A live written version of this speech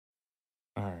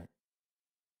All right.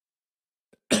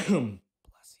 Bless you.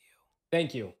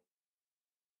 Thank you.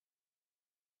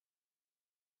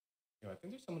 Yo, I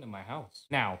think there's someone in my house.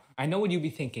 Now, I know what you'd be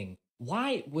thinking.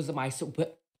 Why was I so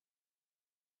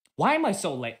why am I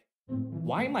so late?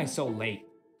 Why am I so late?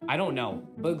 I don't know.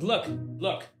 But look.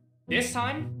 This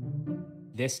time,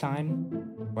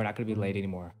 we're not gonna be late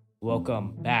anymore.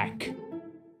 Welcome back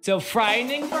to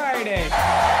Frightening Friday.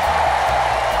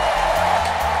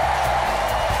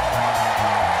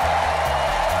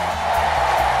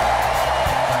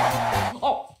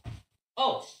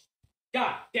 Oh,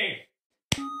 God dang.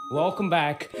 Welcome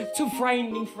back to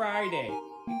Frightening Friday.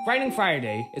 Frightening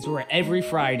Friday is where every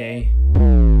Friday.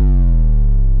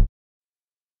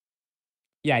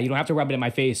 Yeah, you don't have to rub it in my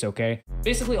face, okay?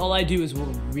 Basically, all I do is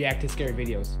react to scary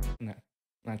videos.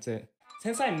 That's it.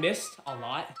 Since I missed a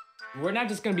lot, we're not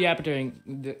just gonna be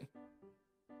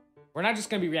we're not just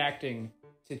gonna be reacting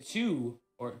to 2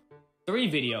 or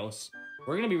 3 videos.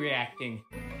 We're gonna be reacting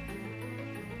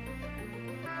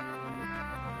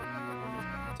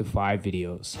to 5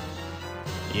 videos.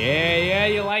 Yeah,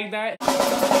 you like that?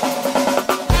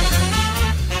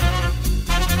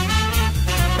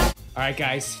 All right,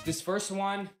 guys, this first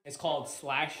one is called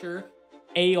Slasher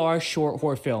AR Short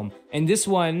Horror Film. And this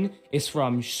one is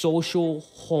from Social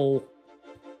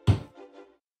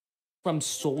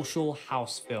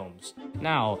House Films.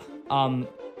 Now,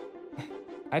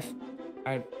 I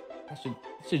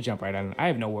should jump right on. I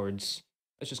have no words.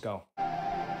 Let's just go.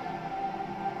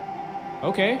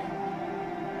 Okay.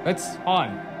 Let's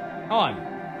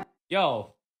on.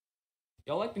 Yo,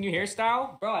 like the new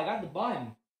hairstyle? Bro, I got the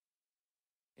bun.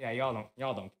 Yeah, y'all don't.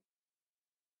 All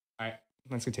right,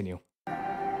 let's continue.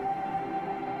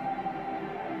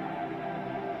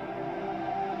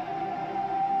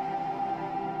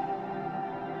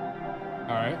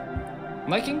 All right, I'm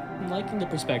liking the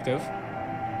perspective.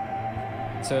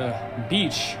 It's a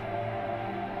beach.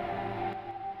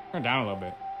 Turn it down a little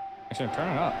bit. Actually,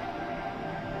 turn it up.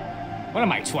 What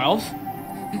am I, 12?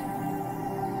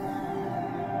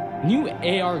 New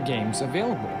AR games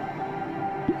available.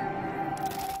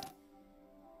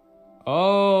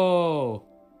 Oh.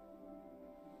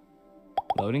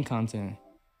 Loading content.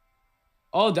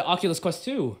 Oh, the Oculus Quest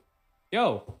 2.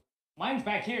 Yo, mine's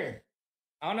back here.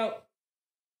 I don't know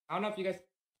if you guys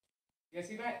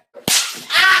see that?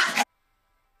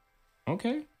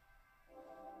 Okay.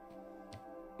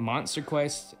 Monster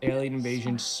Quest, Alien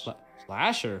Invasion,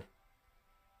 Slasher.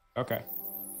 Okay.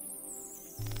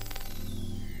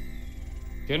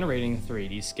 Generating a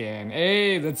 3D scan.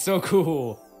 Hey, that's so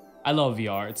cool. I love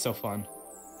VR. It's so fun.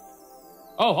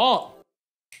 Oh, halt!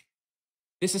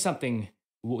 This is something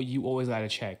you always gotta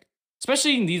check.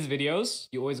 Especially in these videos,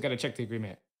 you always gotta check the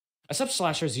agreement. Accept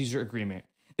Slasher's user agreement.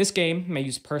 This game may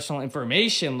use personal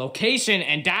information, location,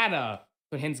 and data,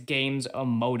 but hence game's a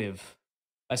motive.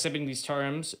 Accepting these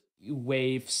terms, you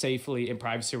waive safely in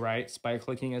privacy rights. By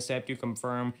clicking accept, you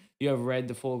confirm you have read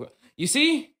the full... You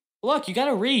see? Look, you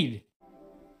gotta read.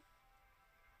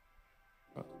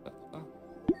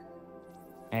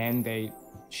 And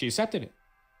she accepted it.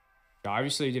 She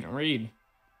obviously didn't read.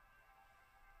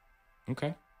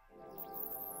 Okay.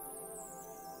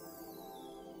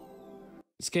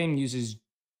 This game uses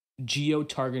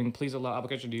geo-targeting. Please allow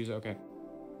application to use it. Okay.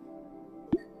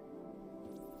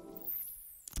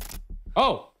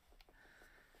 Oh!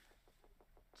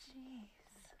 Jeez.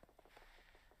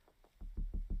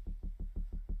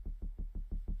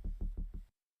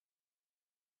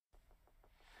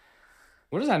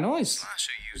 What is that noise?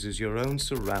 Slasher uses your own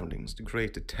surroundings to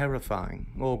create a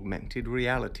terrifying, augmented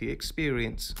reality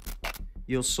experience.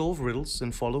 You'll solve riddles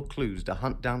and follow clues to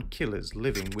hunt down killers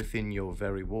living within your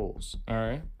very walls.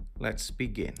 Alright. Let's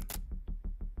begin.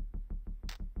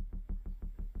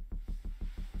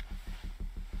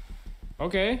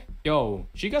 Okay. Yo,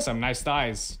 she got some nice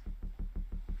thighs.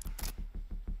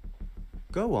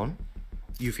 Go on.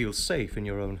 You feel safe in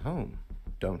your own home,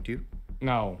 don't you?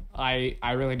 No, I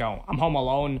really don't. I'm home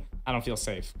alone. I don't feel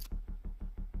safe.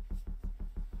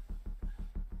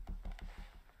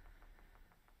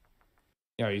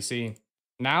 Yo, you see,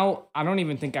 now I don't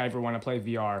even think I ever want to play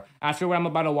VR. After what I'm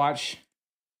about to watch,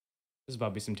 this is about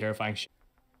to be some terrifying shit.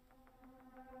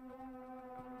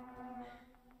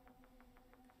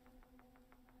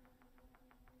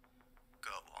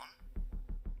 Go on.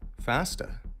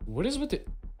 Faster. What is with it?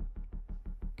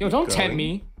 Yo, don't tempt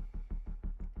me.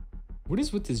 What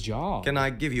is with this jaw? Can I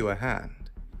give you a hand?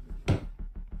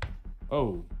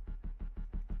 Oh.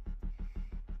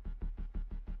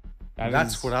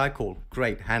 That's what I call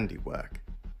great handiwork.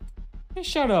 Hey,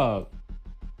 shut up.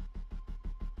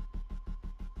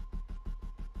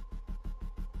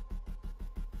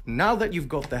 Now that you've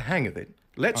got the hang of it,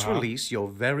 let's release your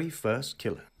very first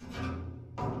killer.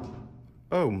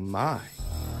 Oh my.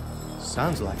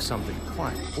 Sounds like something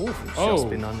quite awful's just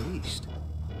been unleashed.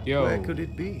 Yo. Where could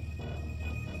it be?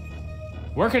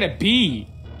 Where could it be?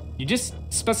 You just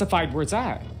specified where it's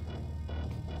at.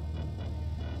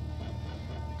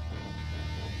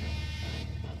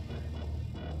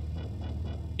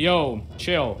 Yo,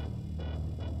 chill.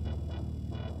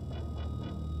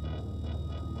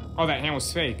 Oh, that hand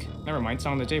was fake. Never mind, it's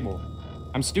on the table.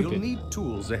 I'm stupid. You'll need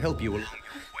tools to help you along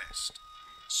your quest.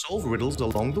 Solve riddles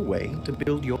along the way to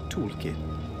build your toolkit.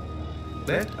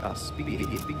 Let us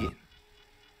begin.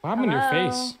 What happened to your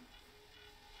face?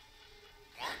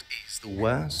 What is the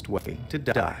worst way to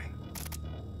die?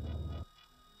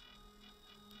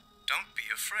 Don't be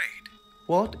afraid.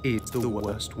 What is the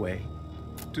worst way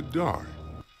to die?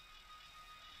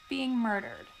 Being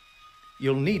murdered.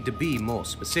 You'll need to be more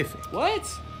specific. What?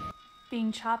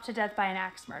 Being chopped to death by an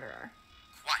axe murderer.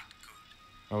 Quite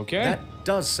good. Okay. That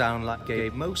does sound like a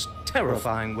most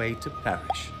terrifying way to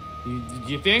perish.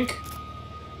 You think?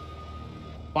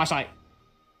 Flashlight.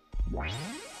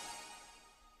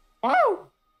 Wow.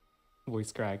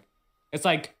 Voice crack. It's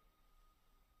like...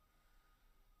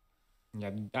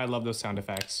 Yeah, I love those sound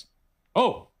effects.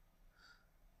 Oh!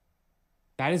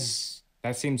 That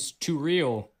seems too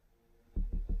real.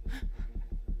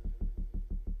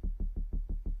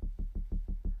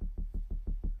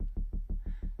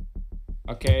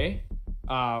 Okay.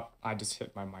 I just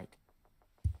hit my mic.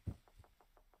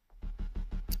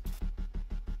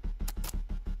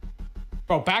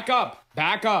 Bro, back up!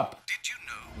 Back up! Did you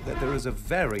know that there is a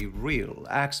very real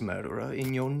axe murderer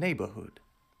in your neighborhood?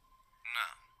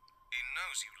 Now, he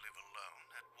knows you live alone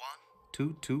at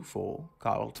 1224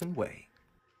 Carlton Way.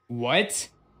 What?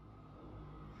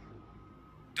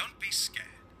 Don't be scared.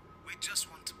 We just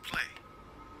want to play.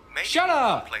 Maybe Shut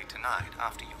up! We'll play tonight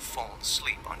after you've fallen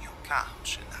asleep on your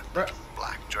couch in that little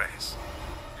black dress.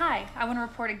 Hi, I want to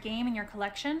report a game in your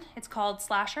collection. It's called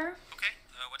Slasher. Okay,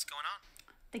 what's going on?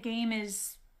 The game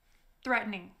is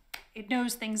threatening. It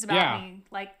knows things about me,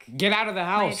 like Get out of the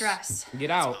house. my address. Get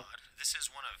out. Odd. This is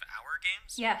one of our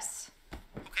games? Yes.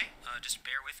 Okay, just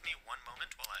bear with me one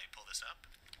moment while I pull this up.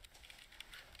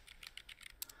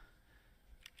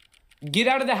 Get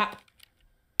out of the house.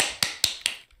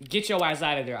 Get your ass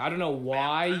out of there. I don't know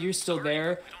why you're still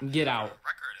there. Get out.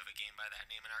 Record of a game by that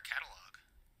name in our catalog.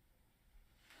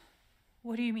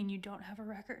 What do you mean you don't have a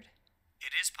record?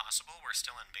 It is possible we're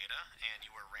still in beta, and you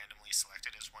were randomly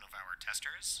selected as one of our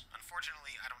testers.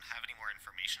 Unfortunately, I don't have any more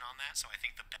information on that, so I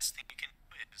think the best thing you can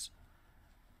do is...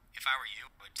 If I were you,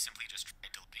 I would simply just try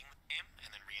deleting the game, and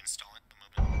then reinstall it the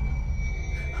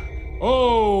moment...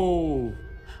 Oh!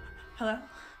 Hello?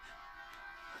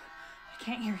 I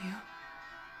can't hear you.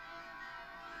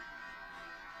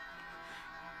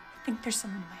 I think there's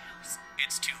someone in my house.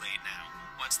 It's too late now.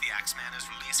 Once the Axeman is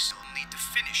released, you'll need to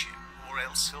finish him, or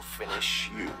else he'll finish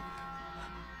you.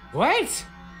 What?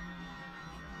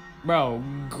 Bro,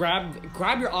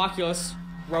 grab your Oculus,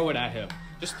 throw it at him.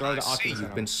 Just throw the I see Oculus at you've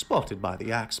him. been spotted by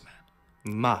the Axeman.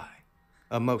 My,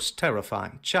 a most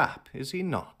terrifying chap, is he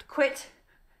not? Quit.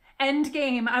 End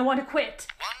game. I want to quit.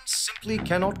 One simply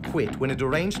cannot quit when a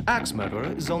deranged axe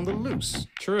murderer is on the loose.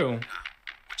 True.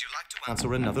 Would you like to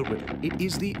answer another riddle? It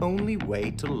is the only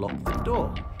way to lock the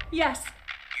door. Yes.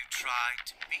 You try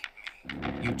to beat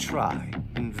me. You try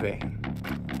in vain.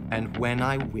 And when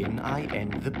I win, I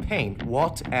end the pain.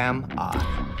 What am I?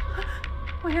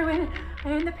 When I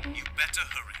end the pain. You better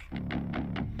hurry.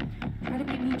 Try to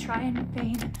beat me, try in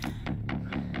vain.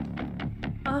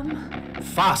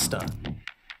 Faster.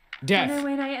 Death.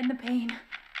 When I end the pain.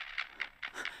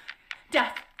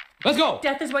 Death. Let's go.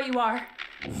 Death is what you are.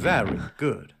 Very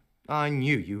good. I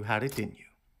knew you had it in you.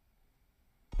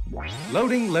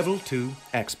 Loading level 2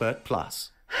 Expert Plus.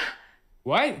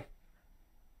 What?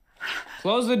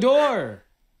 Close the door.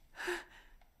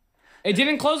 It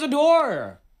didn't close the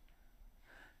door.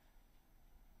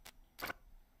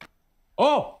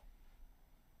 Oh.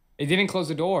 It didn't close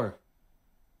the door.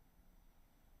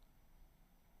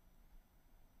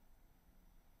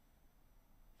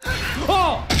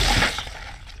 Oh!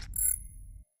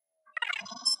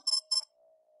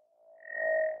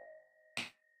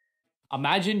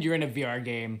 Imagine you're in a VR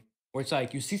game where it's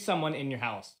like you see someone in your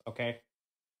house, okay?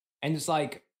 And it's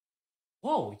like,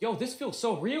 whoa, yo, this feels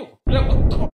so real.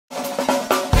 All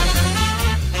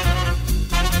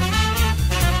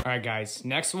right, guys,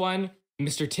 next one,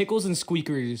 Mr. Tickles and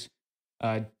Squeakers.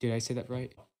 Did I say that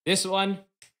right? This one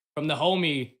from the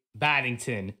homie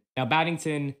Baddington. Now,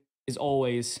 Baddington is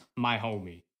always my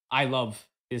homie. I love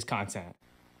his content.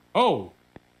 Oh.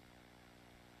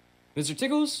 Mr.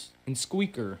 Tickles and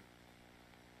Squeaker.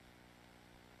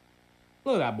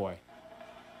 Look at that boy.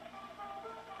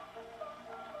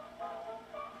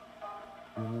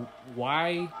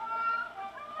 Why?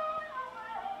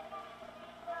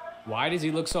 Why does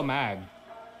he look so mad?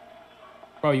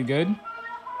 Bro, you good?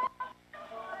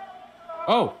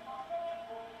 Oh.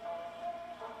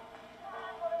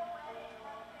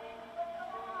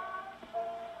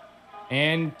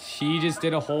 And he just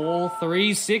did a whole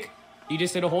 360. He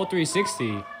just did a whole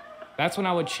 360. That's when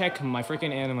I would check my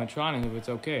freaking animatronic if it's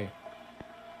okay.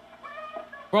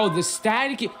 Bro, the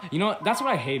staticky... You know what? That's what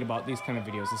I hate about these kind of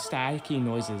videos. The staticky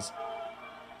noises.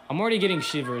 I'm already getting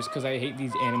shivers because I hate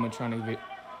these animatronic videos.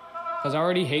 Because I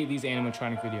already hate these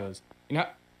animatronic videos. You know...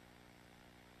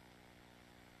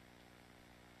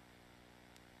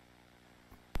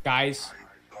 Guys...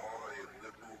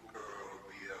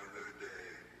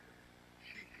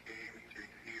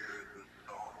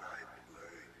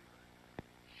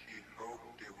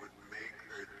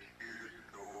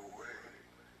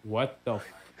 What the f...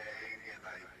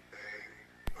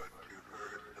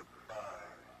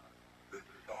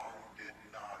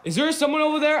 Is there someone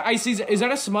over there? I see. Is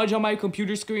that a smudge on my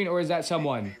computer screen or is that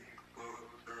someone?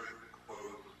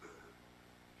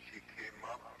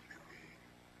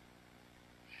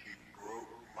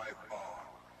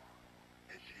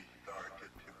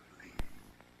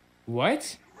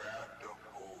 What?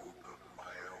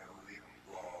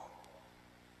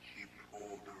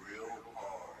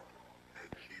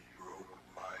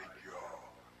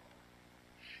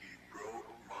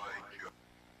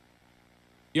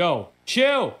 Yo,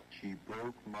 chill. She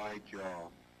broke my jaw.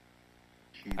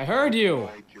 I heard you.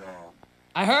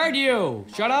 I heard you.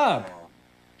 Shut up.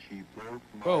 She broke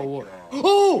my Bro. jaw.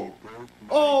 Oh! She broke my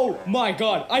Oh jaw. my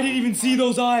god. I didn't even see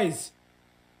those eyes.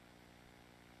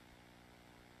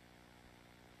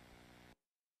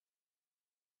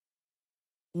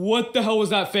 What the hell was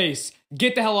that face?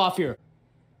 Get the hell off here.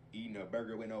 Eating a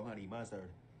burger with no honey mustard.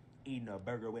 Eating a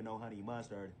burger with no honey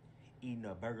mustard. Eating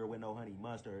a burger with no honey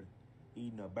mustard.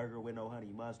 Eating a burger with no honey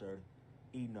mustard.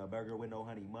 Eating a burger with no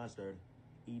honey mustard.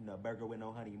 Eating a burger with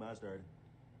no honey mustard.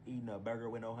 Eating a burger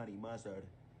with no honey mustard.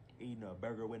 Eating a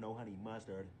burger with no honey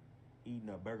mustard. Eating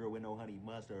a burger with no honey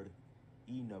mustard.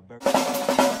 Eating a burger.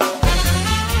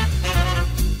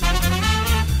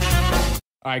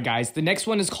 Alright guys, the next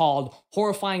one is called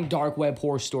Horrifying Dark Web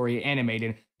Horror Story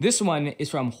Animated. This one is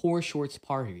from Horror Shorts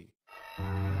Party.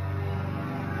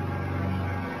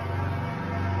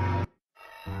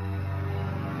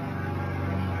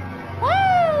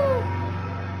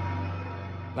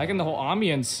 Liking the whole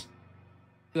ambience.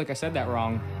 I feel like I said that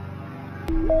wrong.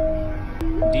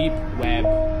 Deep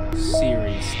Web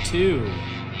Series 2.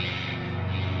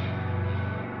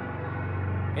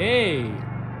 Hey!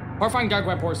 Horrifying Dark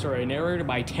Web Horror Story, narrated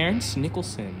by Terrence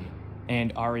Nicholson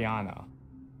and Ariana.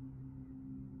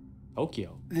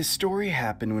 Tokyo. This story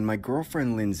happened when my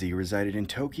girlfriend Lindsay resided in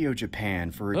Tokyo,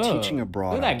 Japan for her teaching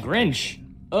abroad. Look at that Grinch.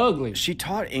 Ugly. She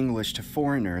taught English to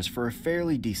foreigners for a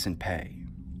fairly decent pay.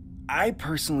 I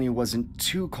personally wasn't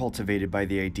too cultivated by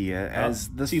the idea, as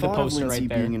the thought of Lindsay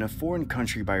being in a foreign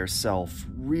country by herself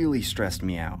really stressed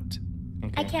me out.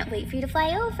 Okay. I can't wait for you to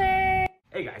fly over.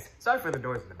 Hey guys, sorry for the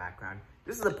noise in the background.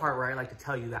 This is the part where I like to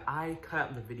tell you that I cut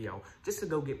out the video just to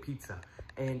go get pizza.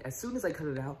 And as soon as I cut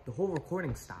it out, the whole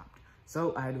recording stopped.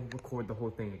 So I had to record the whole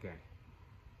thing again.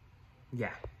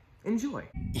 Yeah, enjoy.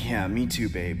 Yeah, me too,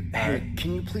 babe. Hey,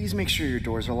 can you please make sure your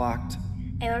doors are locked?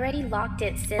 I already locked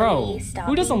it, silly. Bro, Stop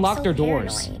who doesn't being lock so their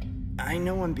doors? paranoid. I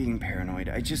know I'm being paranoid.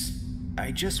 I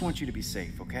just want you to be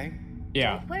safe, okay?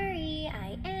 Yeah. Don't worry,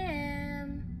 I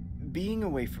am. Being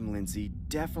away from Lindsay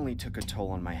definitely took a toll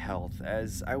on my health,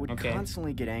 as I would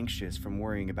constantly get anxious from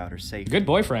worrying about her safety. Good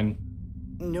boyfriend.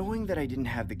 Knowing that I didn't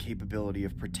have the capability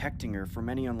of protecting her from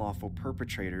any unlawful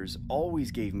perpetrators always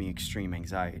gave me extreme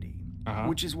anxiety.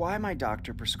 Which is why my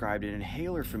doctor prescribed an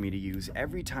inhaler for me to use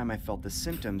every time I felt the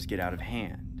symptoms get out of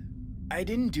hand. I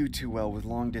didn't do too well with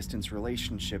long-distance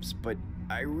relationships, but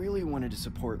I really wanted to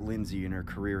support Lindsay in her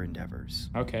career endeavors.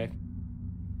 Okay.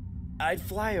 I'd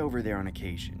fly over there on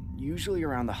occasion, usually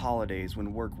around the holidays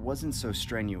when work wasn't so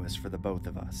strenuous for the both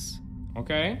of us.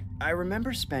 Okay. I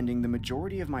remember spending the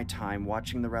majority of my time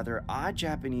watching the rather odd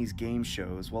Japanese game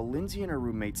shows while Lindsay and her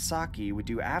roommate Saki would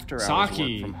do after-hours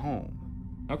work from home.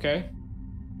 Okay.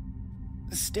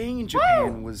 Staying in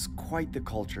Japan was quite the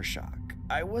culture shock.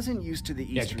 I wasn't used to the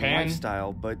Eastern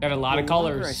lifestyle, but had a lot of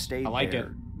colors. I stayed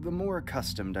there, the more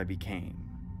accustomed I became.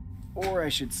 Or I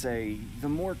should say, the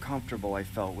more comfortable I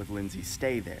felt with Lindsay's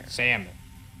stay there. Sam.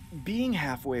 Being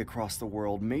halfway across the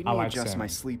world made me adjust my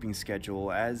sleeping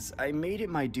schedule, as I made it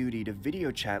my duty to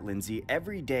video chat Lindsay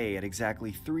every day at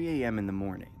exactly 3 a.m. in the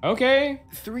morning. Okay.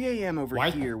 3 a.m. over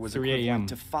here was equivalent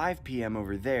to 5 p.m.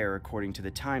 over there according to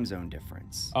the time zone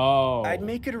difference. Oh. I'd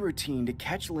make it a routine to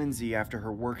catch Lindsay after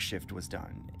her work shift was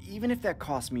done, even if that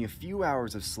cost me a few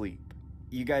hours of sleep.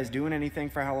 You guys doing anything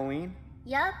for Halloween?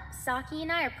 Yup, Saki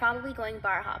and I are probably going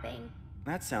bar hopping.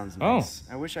 That sounds nice.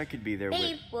 I wish I could be there.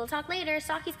 Babe, we'll talk later.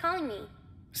 Saki's calling me.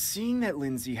 Seeing that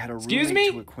Lindsay had a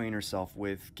roommate to acquaint herself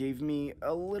with gave me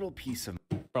a little piece of...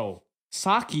 Bro,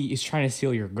 Saki is trying to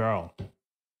steal your girl.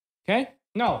 Okay?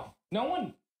 No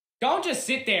one... Don't just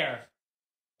sit there.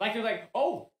 Like you're like,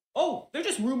 oh, they're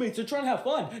just roommates. They're trying to have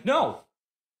fun. No.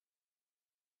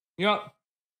 You know,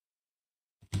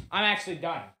 I'm actually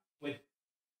done with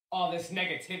all this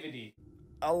negativity.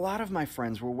 A lot of my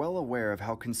friends were well aware of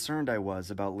how concerned I was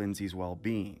about Lindsay's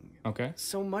well-being. Okay.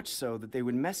 So much so that they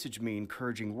would message me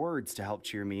encouraging words to help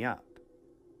cheer me up.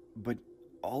 But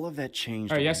all of that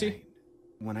changed overnight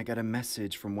when I got a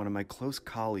message from one of my close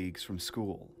colleagues from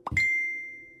school.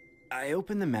 I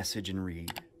opened the message and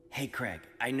read, "Hey Craig,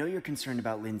 I know you're concerned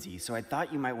about Lindsay, so I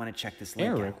thought you might want to check this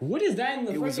link out." What is that in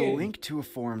the It was a link to a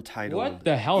forum titled, "What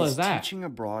the hell is that? Teaching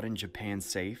Abroad in Japan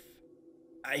Safe?"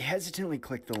 I hesitantly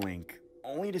clicked the link,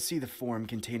 only to see the forum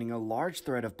containing a large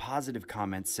thread of positive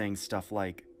comments saying stuff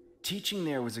like, "Teaching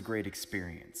there was a great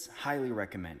experience, highly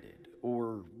recommended,"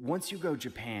 or "Once you go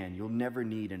Japan, you'll never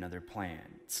need another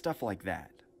plan," stuff like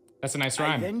that. That's a nice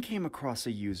rhyme. I then came across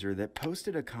a user that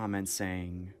posted a comment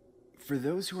saying, "For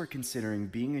those who are considering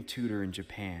being a tutor in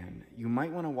Japan, you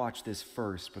might want to watch this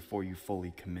first before you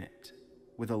fully commit,"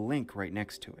 with a link right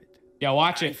next to it. Yeah,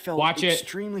 watch it. I felt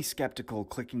extremely skeptical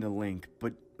clicking the link,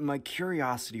 but my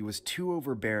curiosity was too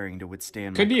overbearing to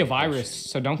withstand. Could be a virus,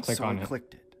 so don't click on it. So I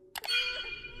clicked it.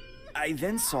 I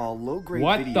then saw a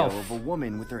low-grade video of a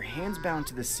woman with her hands bound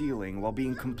to the ceiling while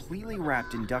being completely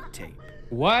wrapped in duct tape.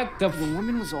 What the? The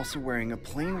woman was also wearing a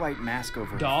plain white mask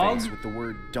over her face with the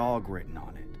word dog written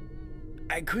on it.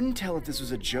 I couldn't tell if this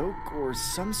was a joke or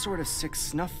some sort of sick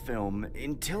snuff film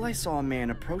until I saw a man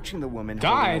approaching the woman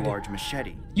holding a large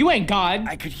machete. You ain't God.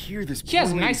 I could hear this She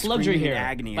has nice luxury here,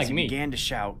 agony like as he me. began to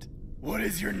shout, "What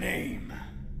is your name?"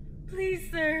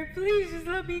 Please, sir, please just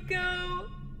let me go.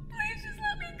 Please just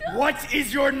let me go. What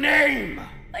is your name?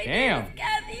 My name is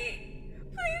Kathy.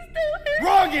 Please don't hurt me.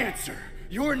 Wrong answer.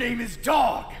 Your name is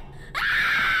Dog.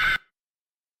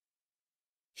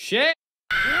 Shit.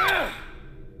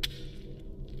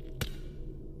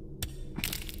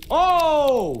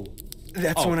 Oh!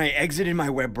 That's when I exited my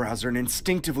web browser and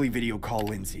instinctively video call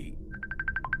Lindsay.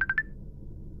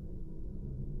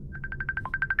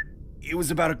 It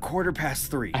was about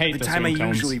 3:15, the time I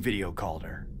usually video called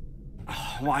her.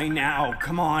 Oh, why now?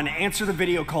 Come on, answer the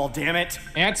video call, damn it.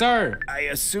 Answer! I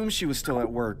assumed she was still at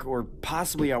work, or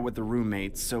possibly out with the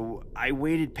roommates, so I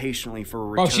waited patiently for a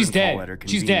return call at her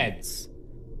convenience. She's dead.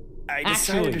 I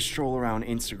decided to stroll around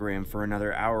Instagram for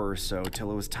another hour or so till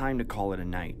it was time to call it a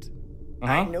night.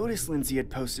 I noticed Lindsay had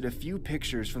posted a few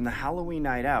pictures from the Halloween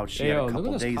night out she had a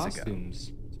couple days ago.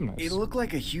 Nice. It looked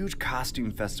like a huge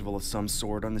costume festival of some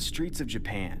sort on the streets of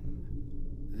Japan.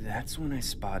 That's when I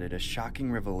spotted a shocking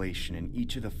revelation in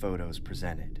each of the photos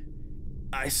presented.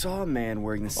 I saw a man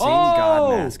wearing the same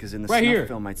god mask as in the snuff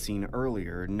film I'd seen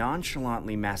earlier,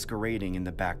 nonchalantly masquerading in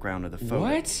the background of the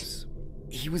photos.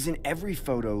 He was in every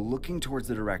photo looking towards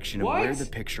the direction of where the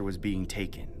picture was being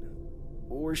taken.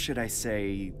 Or should I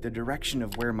say, the direction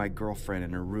of where my girlfriend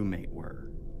and her roommate were.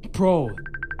 Bro.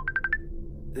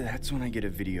 That's when I get a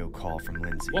video call from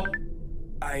Lindsay.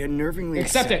 I unnervingly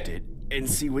accept it and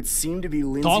see what seemed to be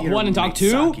Lindsay Dog and 1 and Dog 2?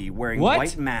 Saki wearing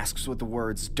white masks with the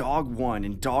words Dog 1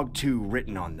 and Dog 2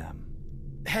 written on them.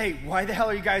 Hey, why the hell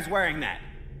are you guys wearing that?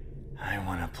 I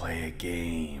want to play a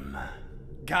game.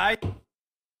 Guys?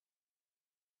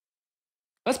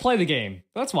 Let's play the game.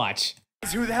 Let's watch.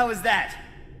 Who the hell is that?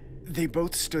 They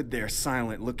both stood there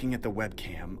silent looking at the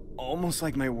webcam, almost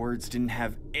like my words didn't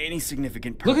have any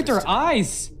significant purpose. Look at their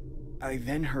eyes! I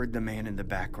then heard the man in the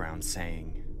background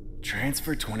saying,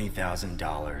 "Transfer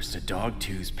 $20,000 to Dog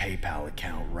 2's PayPal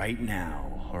account right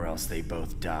now, or else they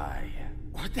both die."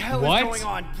 What the hell is going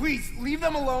on? Please, leave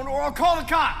them alone or I'll call the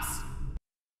cops!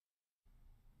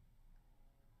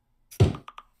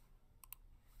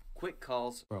 Quick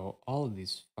calls. Bro, all of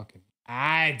these fucking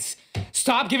ads.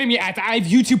 Stop giving me ads. I have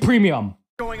YouTube Premium.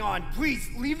 Going on? Please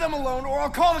leave them alone or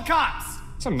I'll call the cops.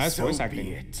 Some nice voice acting.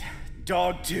 Be it.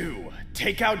 Dog 2,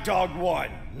 take out Dog 1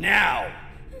 now.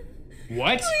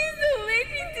 What? Please don't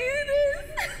make me do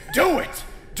this. Do it.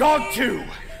 Dog 2,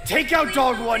 take out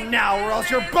Dog 1 now or else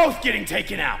you're both getting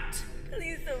taken out.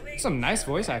 Please don't make me Some nice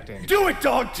voice acting. Do it,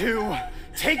 Dog 2!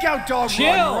 Take out Dog Chill.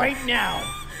 1 right now,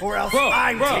 or else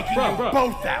I'm taking you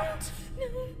both out.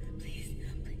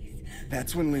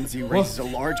 That's when Lindsay raises a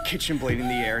large kitchen blade in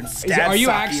the air and stabs Are you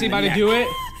Saki actually in the about to neck. do it?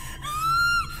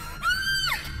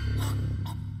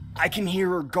 I can hear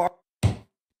her guard. You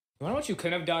know what you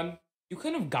could have done? You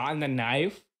could have gotten the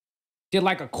knife, did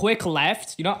like a quick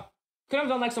left, you know? Could have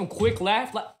done like some quick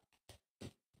left, like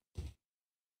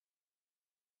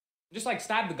just like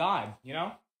stab the god, you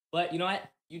know? But you know what?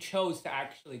 You chose to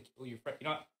actually kill your friend. You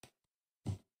know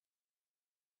what?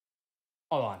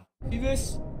 Hold on. See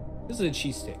this? This is a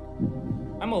cheese stick.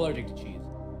 I'm allergic to cheese.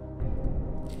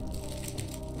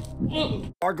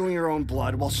 Gargling her own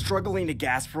blood while struggling to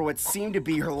gasp for what seemed to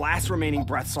be her last remaining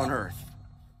breaths on Earth.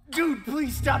 Dude,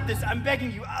 please stop this. I'm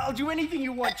begging you. I'll do anything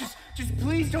you want. Just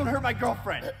please don't hurt my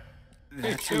girlfriend.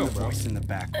 That's when the voice in the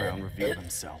background revealed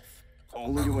himself,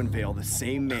 only to unveil the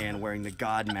same man wearing the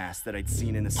god mask that I'd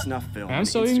seen in the snuff film and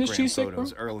Instagram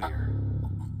photos earlier.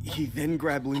 He then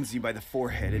grabbed Lindsay by the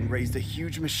forehead and raised a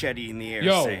huge machete in the air,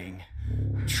 saying,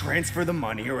 "Transfer the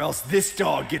money or else this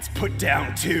dog gets put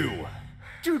down too."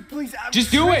 Dude, please,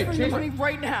 just do it. Transfer the money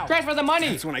right now. Transfer the money.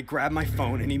 That's when I grabbed my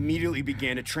phone and immediately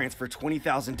began to transfer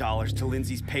 $20,000 to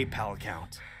Lindsay's PayPal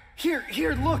account. Here,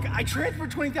 look, I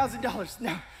transferred $20,000.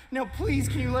 Now, please,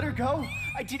 can you let her go?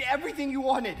 I did everything you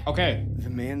wanted. Okay. The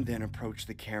man then approached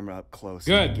the camera up close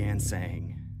and began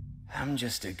saying, "I'm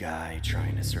just a guy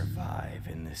trying to survive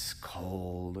in this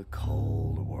cold,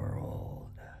 cold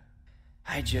world.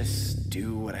 I just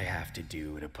do what I have to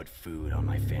do to put food on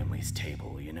my family's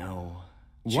table, you know?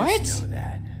 Just know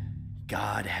that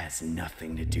God has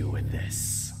nothing to do with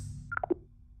this."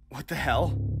 What the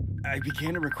hell? I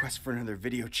began a request for another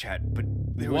video chat, but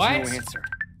there was no answer.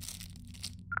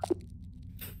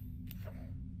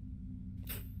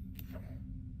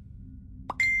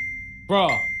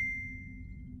 Bro.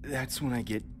 That's when I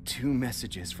get 2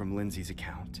 messages from Lindsay's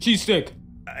account. Cheese stick.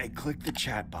 I click the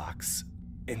chat box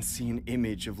and see an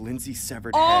image of Lindsay's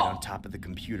severed head on top of the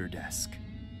computer desk.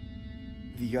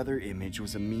 The other image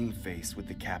was a meme face with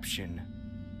the caption,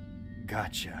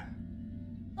 "Gotcha."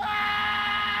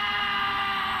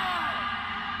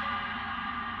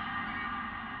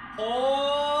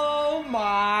 Oh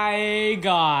my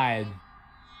god.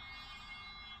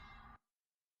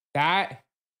 That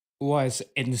was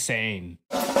insane.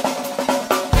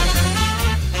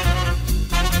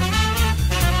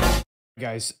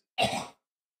 Guys.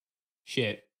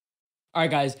 Shit. All right,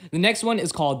 guys. The next one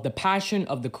is called The Passion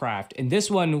of the Craft, and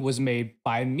this one was made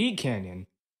by Meat Canyon.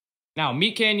 Now,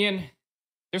 Meat Canyon,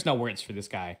 there's no words for this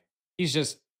guy. He's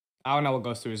just, I don't know what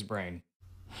goes through his brain.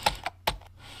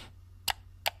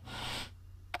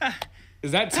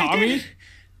 Is that Tommy?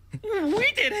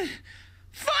 We did it!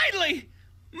 Finally!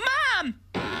 Mom!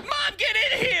 Mom, get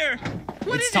in here!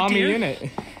 What is it, dear? Tommyinnit.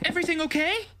 Everything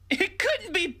okay? It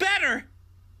couldn't be better!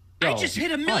 I just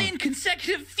hit 1 million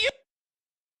consecutive views!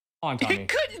 On, Tommy. It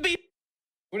couldn't be...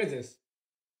 What is this?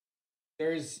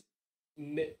 There's...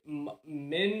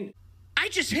 Min... I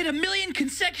just hit 1 million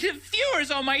consecutive viewers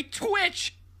on my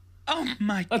Twitch! Oh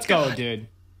my God. Let's go, dude.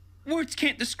 Words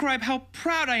can't describe how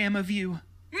proud I am of you.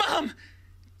 Mom!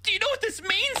 Do you know what this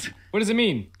means? What does it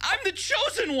mean? I'm the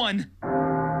chosen one!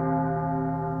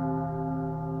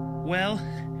 Well,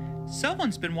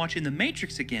 someone's been watching The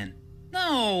Matrix again.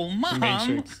 No, Mom!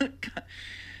 Matrix.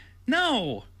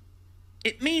 No!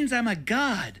 It means I'm a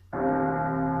god.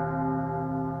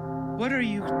 What are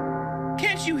you...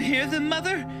 Can't you hear them,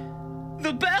 Mother?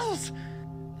 The bells!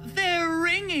 They're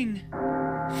ringing!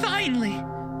 Finally,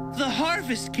 the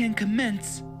harvest can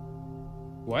commence.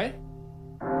 What?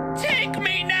 Take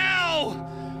me now!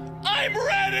 I'm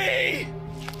ready!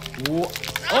 Oh!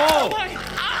 My,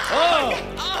 Oh!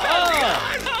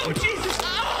 God! Oh, Jesus!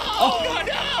 Oh, God!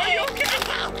 Are you okay?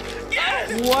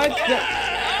 Yes! What the...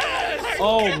 Yes!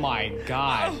 Oh my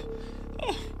God.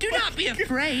 Do not be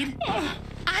afraid.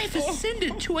 I've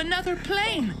ascended to another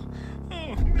plane.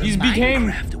 He's became...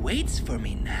 Minecraft waits for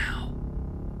me now.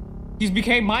 He's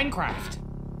became Minecraft.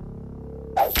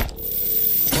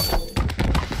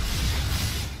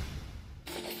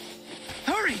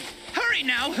 Hurry! Hurry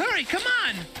now! Hurry! Come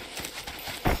on!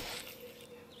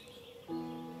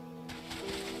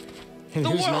 The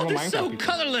world is so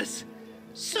colorless,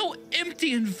 so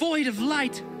empty and void of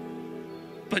light.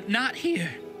 But not here.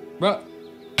 Bro.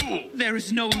 There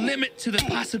is no limit to the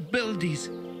possibilities.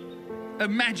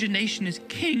 Imagination is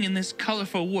king in this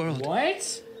colorful world.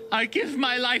 What? I give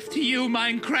my life to you,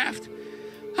 Minecraft.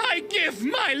 I give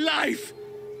my life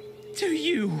to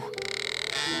you.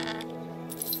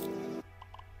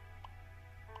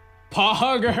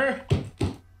 Pogger.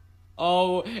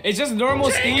 Oh, it's just normal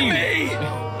Take Steve. me!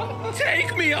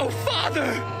 Take me, oh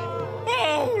Father!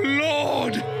 Oh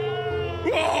Lord!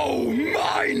 Oh,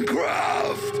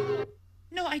 Minecraft!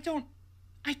 No, I don't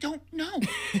know.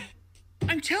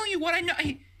 I'm telling you what I know.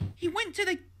 He went to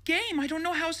the game. I don't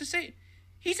know how else to say it.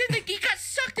 He got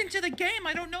sucked into the game.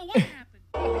 I don't know what happened.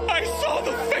 I saw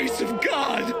the face of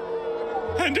God,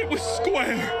 and it was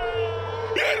square.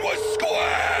 It was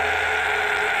square!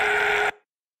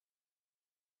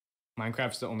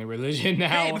 Minecraft's the only religion now.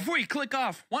 Hey, before you click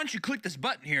off, why don't you click this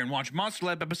button here and watch Monster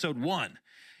Lab episode 1.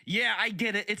 Yeah, I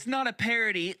get it. It's not a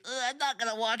parody. I'm not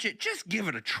gonna watch it. Just give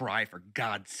it a try, for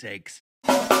God's sakes.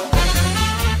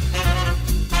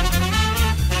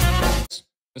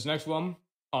 This next one,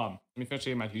 let me finish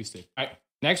getting my juice stick. All right,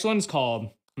 next one's called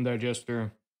The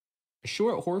Jester, a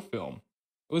short horror film.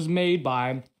 It was made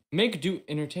by Make Do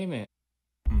Entertainment.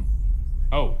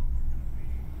 Oh.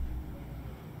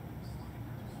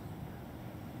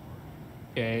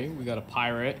 Okay, we got a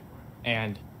pirate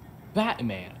and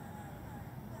Batman.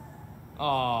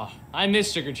 Oh, I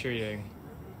miss trick-or-treating.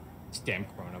 This damn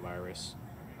coronavirus.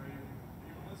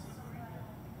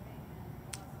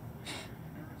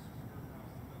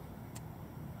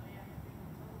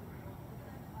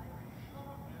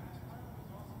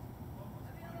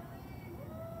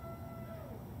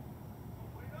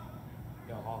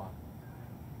 Yo, hold on.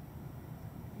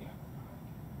 Yeah.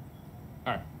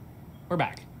 All right, we're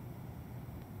back.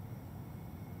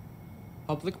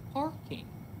 Public parking.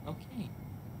 Okay.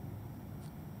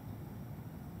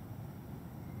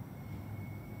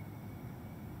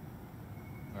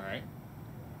 All right.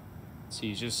 So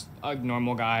he's just a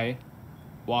normal guy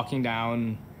walking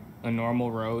down a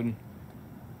normal road.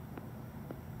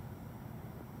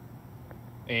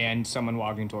 And someone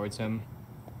walking towards him.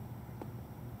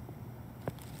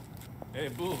 Hey,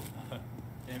 boo.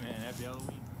 Hey, man, happy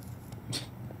Halloween.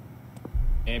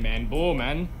 Hey, man. Boo,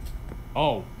 man.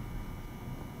 Oh.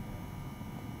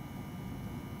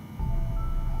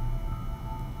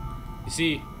 You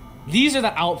see, these are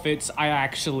the outfits I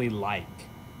actually like.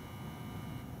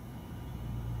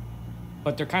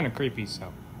 But they're kind of creepy,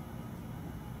 so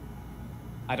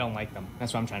I don't like them.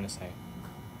 That's what I'm trying to say.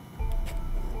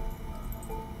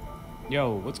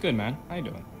 Yo, what's good, man? How you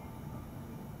doing?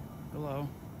 Hello.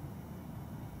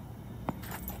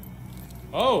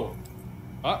 Oh!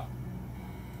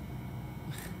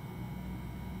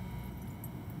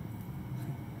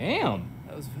 Damn!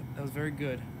 That was very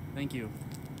good. Thank you.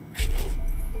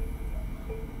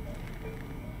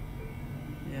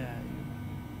 Yeah, you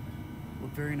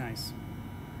look very nice.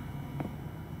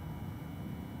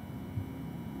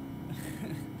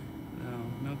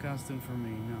 No costume for me,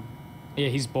 no. Yeah,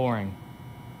 he's boring.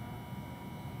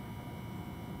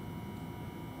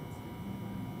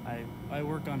 I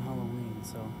work on Halloween,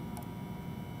 so.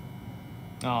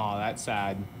 Oh, that's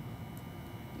sad.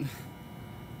 Yeah.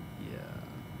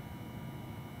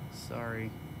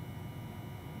 Sorry.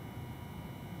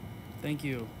 Thank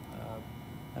you.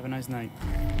 Have a nice night.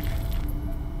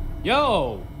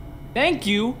 Yo! Thank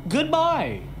you!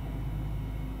 Goodbye!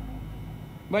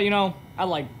 But you know,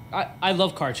 I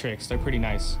love card tricks. They're pretty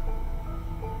nice.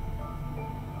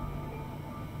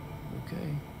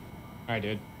 Okay. Alright,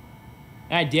 dude.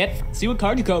 Alright, dip. See what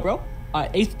card you go, bro.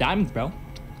 Ace of diamonds, bro.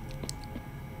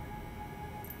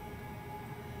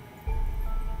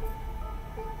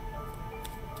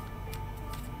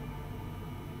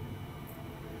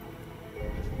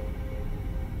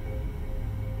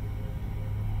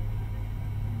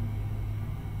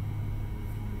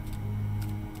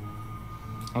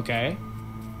 Okay.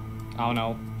 I don't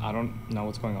know. I don't know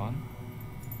what's going on.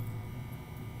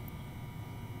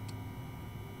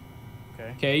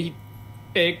 Okay. Okay, he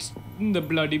takes the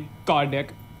bloody card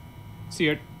deck. See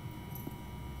it.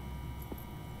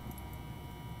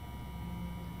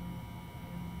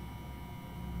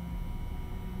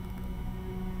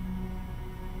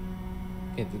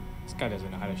 Okay, this guy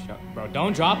doesn't know how to shut. Bro,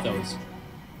 don't drop those.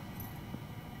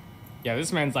 Yeah,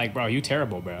 this man's like, bro, you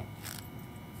terrible, bro.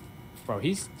 Bro,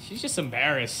 he's just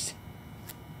embarrassed.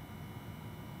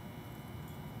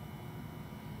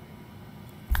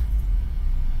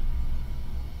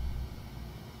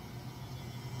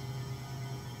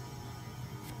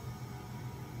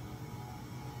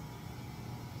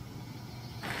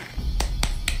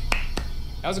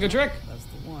 That was a good trick. That's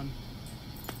the one.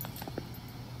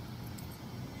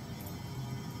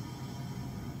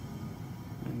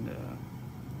 And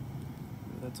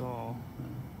that's all.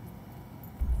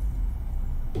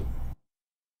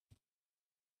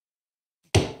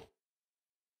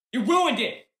 You ruined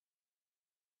it!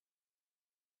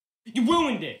 You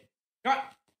ruined it!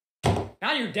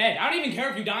 Now you're dead. I don't even care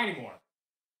if you die anymore.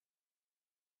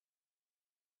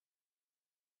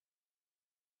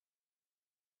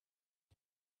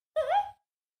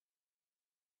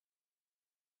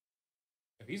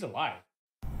 He's alive.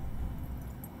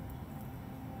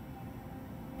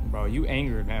 Bro, you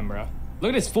angered him, bro. Look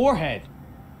at his forehead.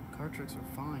 Card tricks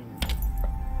are fine.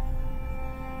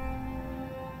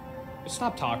 Just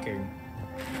stop talking.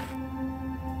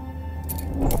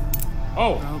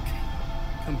 Oh. Okay.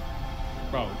 Come on.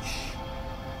 Bro, shh.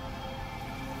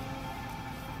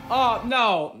 Oh,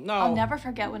 no, no. I'll never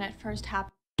forget when it first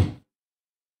happened.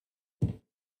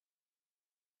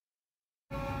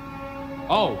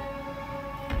 Oh.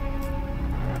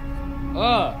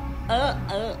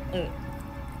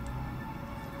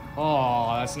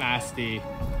 Oh, that's nasty.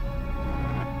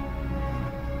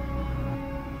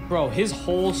 Bro, his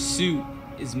whole suit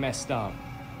is messed up.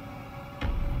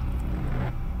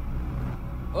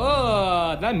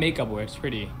 That makeup works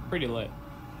pretty lit.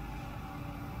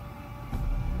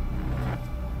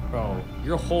 Bro,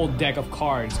 your whole deck of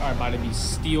cards are about to be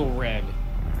steel red.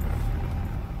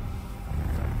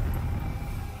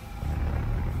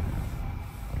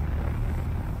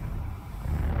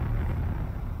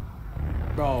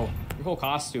 Bro, your whole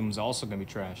costume is also gonna be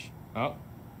trash. Oh.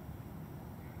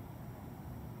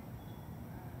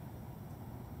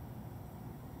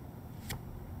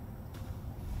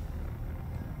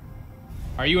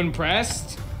 Are you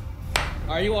impressed?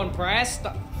 Are you impressed?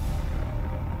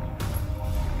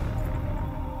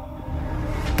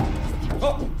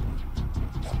 Oh!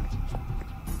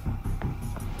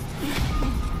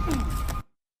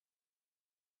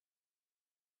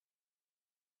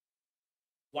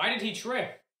 Why did he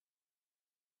trip?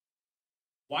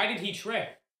 Why did he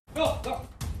trip? Oh!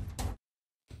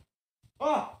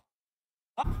 Oh!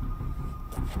 Oh!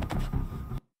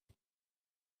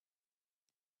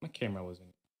 My camera wasn't.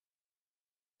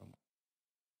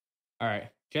 All right,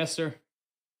 Jester.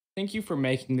 Thank you for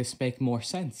making this make more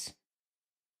sense.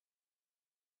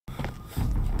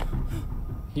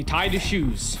 He tied his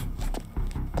shoes.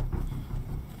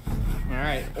 All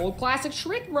right, old classic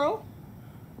trick, bro.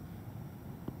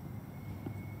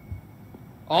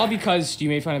 All because you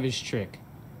made fun of his trick.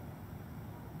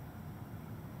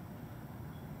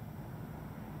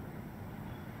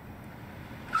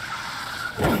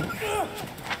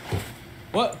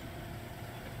 What?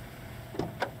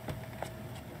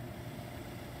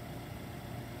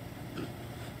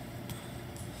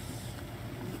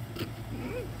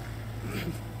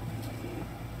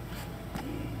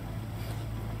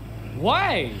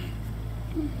 Why?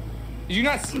 Did you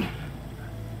not see?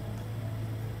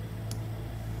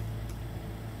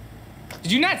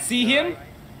 Did you not see him?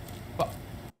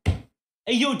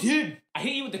 Hey, yo, dude! I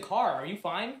hit you with the car. Are you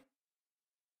fine?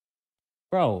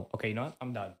 Bro, okay, you know what?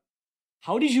 I'm done.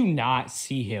 How did you not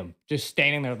see him? Just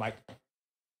standing there like...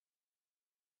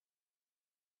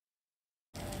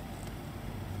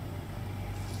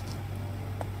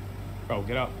 Bro,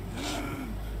 get up.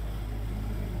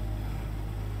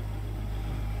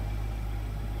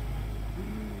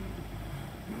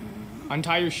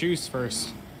 Untie your shoes first.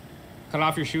 Cut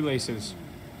off your shoelaces.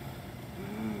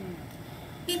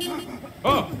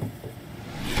 Oh!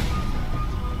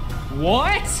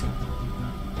 What?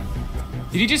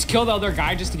 Did he just kill the other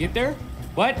guy just to get there?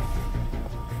 What?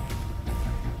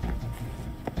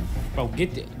 Bro,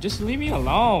 just leave me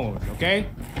alone, okay?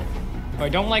 I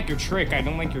don't like your trick. I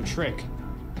don't like your trick.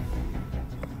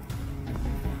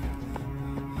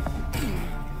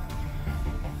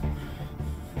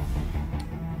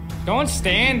 Don't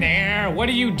stand there. What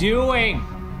are you doing?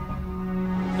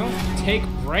 Don't take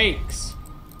breaks.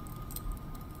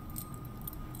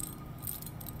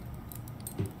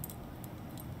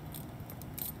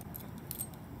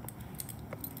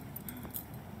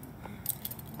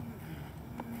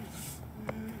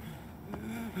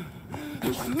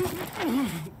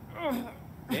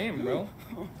 Damn, bro.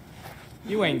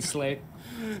 You ain't slick.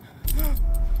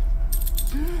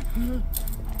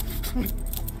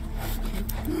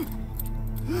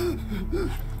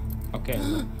 Okay.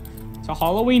 So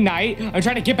Halloween night, I'm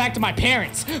trying to get back to my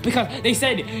parents because they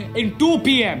said in 2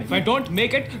 p.m. if I don't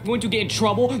make it, I'm going to get in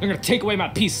trouble. They're going to take away my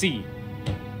PC.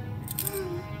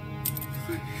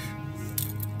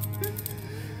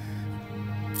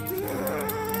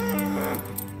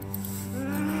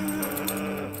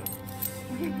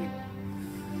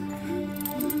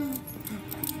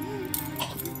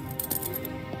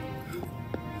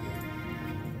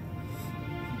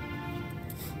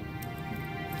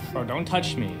 Bro, don't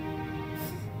touch me.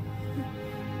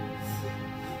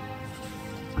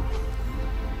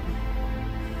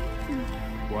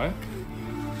 What?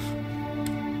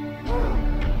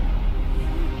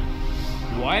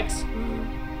 What?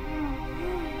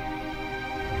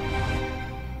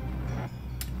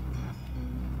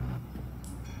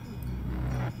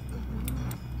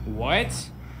 What?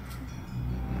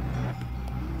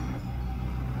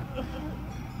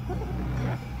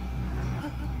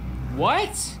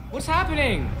 What? What's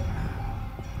happening?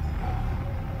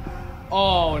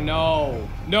 Oh no.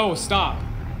 No, stop.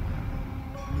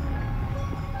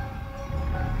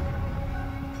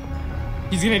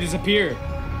 He's gonna disappear.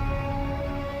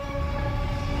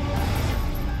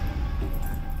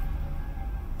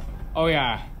 Oh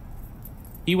yeah.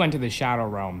 He went to the Shadow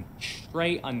Realm.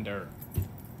 Straight under.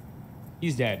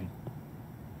 He's dead.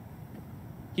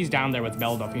 He's down there with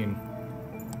Belduffine.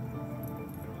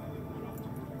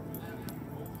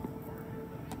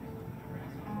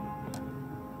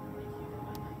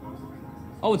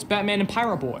 Oh, it's Batman and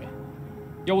Pirate Boy.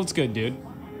 Yo, what's good, dude?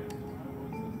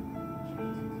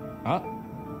 Huh?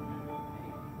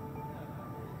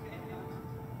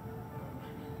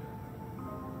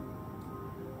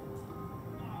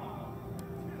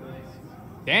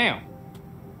 Damn.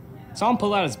 Saw him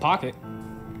pull out his pocket.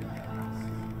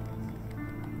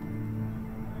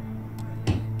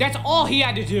 That's all he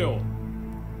had to do.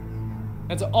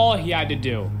 That's all he had to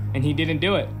do. And he didn't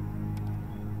do it.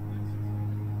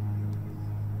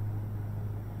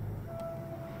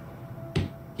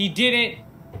 He didn't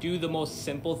do the most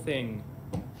simple thing.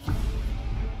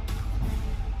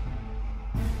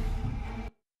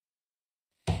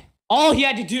 All he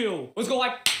had to do was go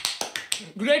like,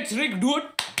 great trick, dude.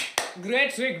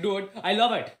 Great trick, dude. I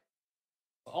love it.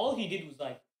 All he did was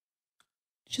like,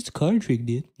 it's just a card trick,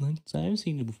 dude. Like, I haven't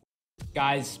seen it before.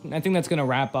 Guys, I think that's gonna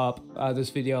wrap up this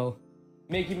video.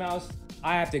 Mickey Mouse,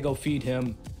 I have to go feed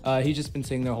him. He's just been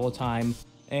sitting there the whole time.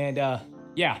 And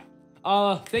yeah.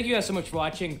 Thank you guys so much for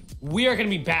watching. We are gonna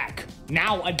be back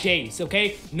nowadays,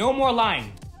 okay? No more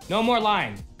lying. No more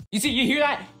lying. You see, you hear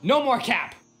that? No more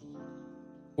cap.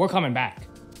 We're coming back.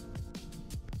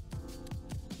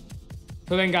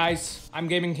 So then, guys, I'm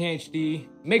Gaming King HD.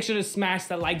 Make sure to smash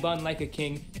that like button like a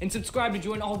king and subscribe to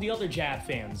join all the other Jab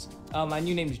fans. My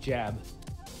new name's Jab.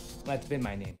 Well, that's been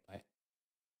my name, but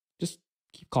just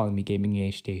keep calling me Gaming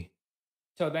King HD.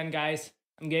 So then, guys,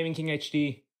 I'm Gaming King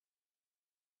HD.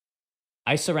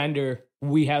 I surrender.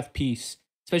 We have peace.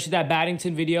 Especially that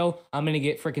Baddington video, I'm gonna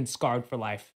get freaking scarred for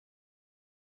life.